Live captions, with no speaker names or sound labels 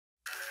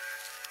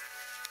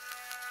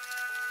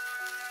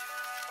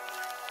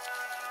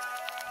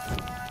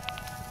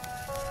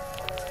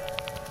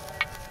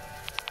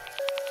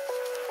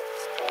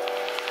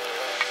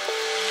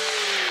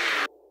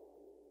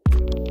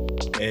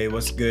Hey,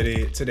 what's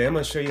goody? Today I'm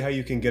going to show you how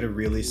you can get a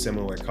really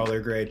similar color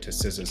grade to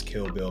SZA's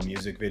Kill Bill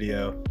music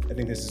video. I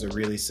think this is a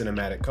really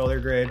cinematic color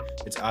grade.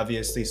 It's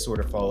obviously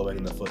sort of following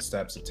in the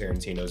footsteps of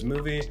Tarantino's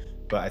movie,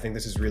 but I think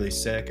this is really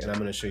sick and I'm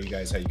going to show you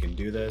guys how you can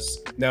do this.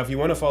 Now, if you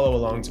want to follow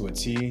along to a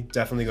T,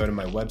 definitely go to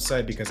my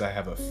website because I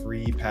have a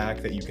free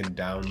pack that you can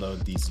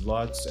download these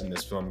LUTs and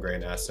this film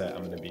grain asset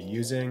I'm going to be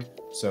using.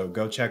 So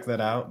go check that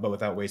out, but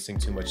without wasting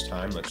too much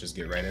time, let's just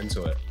get right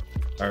into it.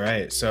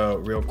 Alright, so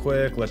real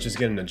quick, let's just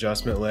get an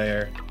adjustment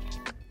layer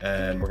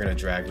and we're going to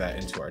drag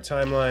that into our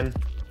timeline.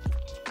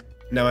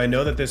 Now I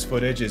know that this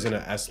footage is in a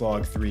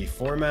S-Log3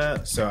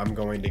 format, so I'm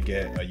going to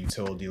get a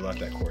utility LUT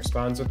that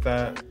corresponds with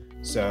that.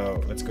 So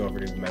let's go over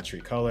to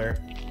lumetri color.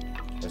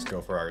 Let's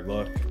go for our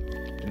look.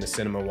 In the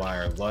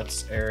cinemawire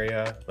LUTS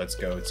area, let's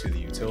go to the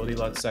utility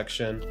LUT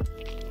section,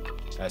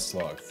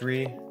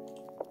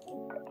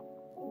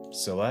 S-Log3,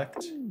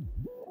 select.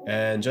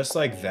 And just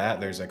like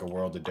that, there's like a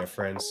world of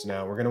difference.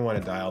 Now we're going to want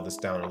to dial this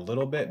down a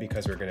little bit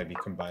because we're going to be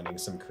combining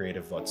some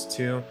creative LUTs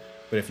too.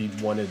 But if you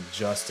wanted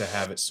just to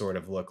have it sort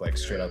of look like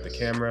straight out the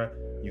camera,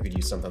 you could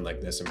use something like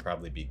this and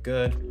probably be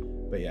good.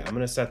 But yeah, I'm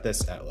going to set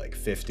this at like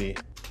 50,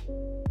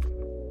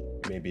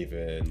 maybe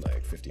even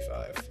like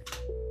 55.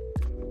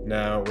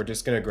 Now we're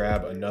just going to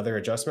grab another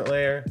adjustment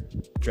layer,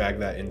 drag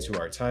that into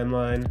our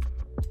timeline.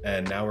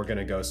 And now we're going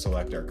to go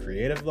select our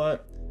creative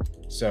LUT.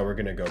 So we're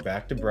going to go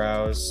back to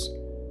browse,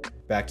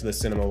 back to the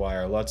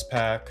cinemawire LUTs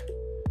pack,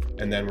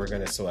 and then we're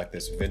going to select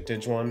this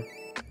vintage one.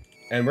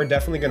 And we're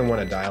definitely going to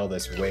want to dial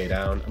this way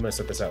down. I'm going to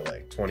set this at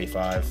like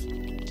 25,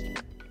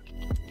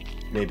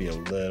 maybe a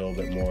little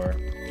bit more.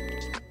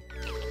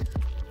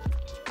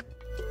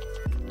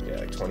 Yeah,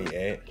 like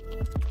 28.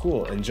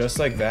 Cool, and just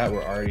like that,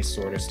 we're already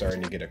sort of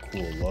starting to get a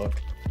cool look.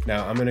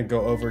 Now I'm going to go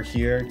over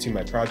here to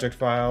my project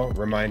file.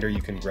 Reminder,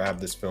 you can grab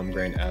this film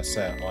grain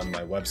asset on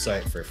my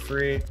website for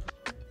free.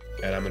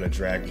 And I'm going to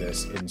drag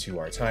this into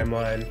our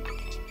timeline.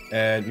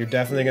 And you're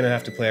definitely going to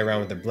have to play around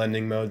with the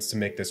blending modes to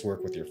make this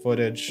work with your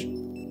footage.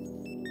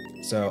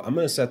 So I'm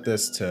going to set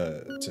this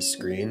to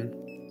screen,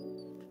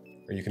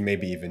 or you can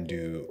maybe even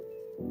do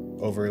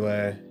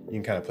overlay. You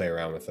can kind of play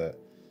around with it.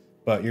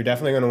 But you're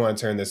definitely going to want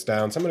to turn this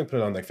down. So I'm going to put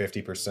it on like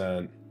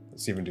 50%.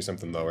 Let's even do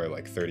something lower,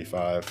 like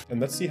 35.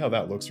 And let's see how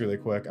that looks really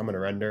quick. I'm going to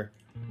render.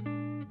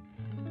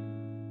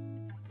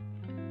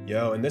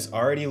 Yo, and this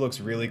already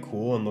looks really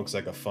cool and looks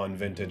like a fun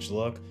vintage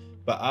look.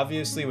 But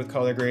obviously with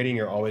color grading,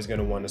 you're always going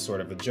to want to sort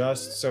of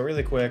adjust. So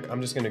really quick,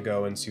 I'm just going to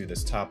go into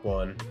this top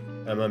one.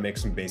 And I'm going to make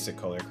some basic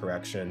color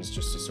corrections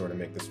just to sort of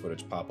make this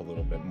footage pop a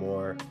little bit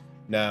more.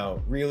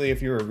 Now, really,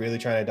 if you were really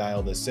trying to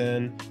dial this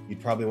in,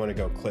 you'd probably want to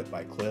go clip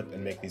by clip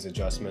and make these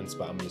adjustments,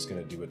 but I'm just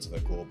going to do it to the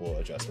global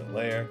adjustment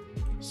layer.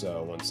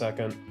 So 1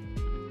 second.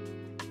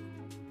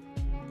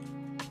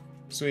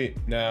 Sweet.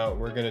 Now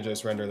we're going to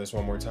just render this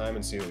one more time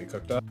and see what we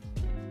cooked up.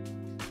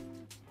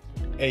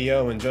 Hey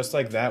yo, and just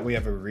like that, we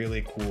have a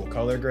really cool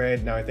color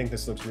grade. Now I think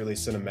this looks really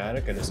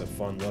cinematic and is a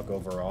fun look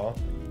overall.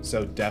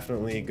 So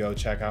definitely go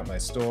check out my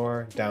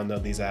store,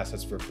 download these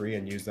assets for free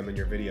and use them in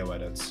your video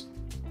edits.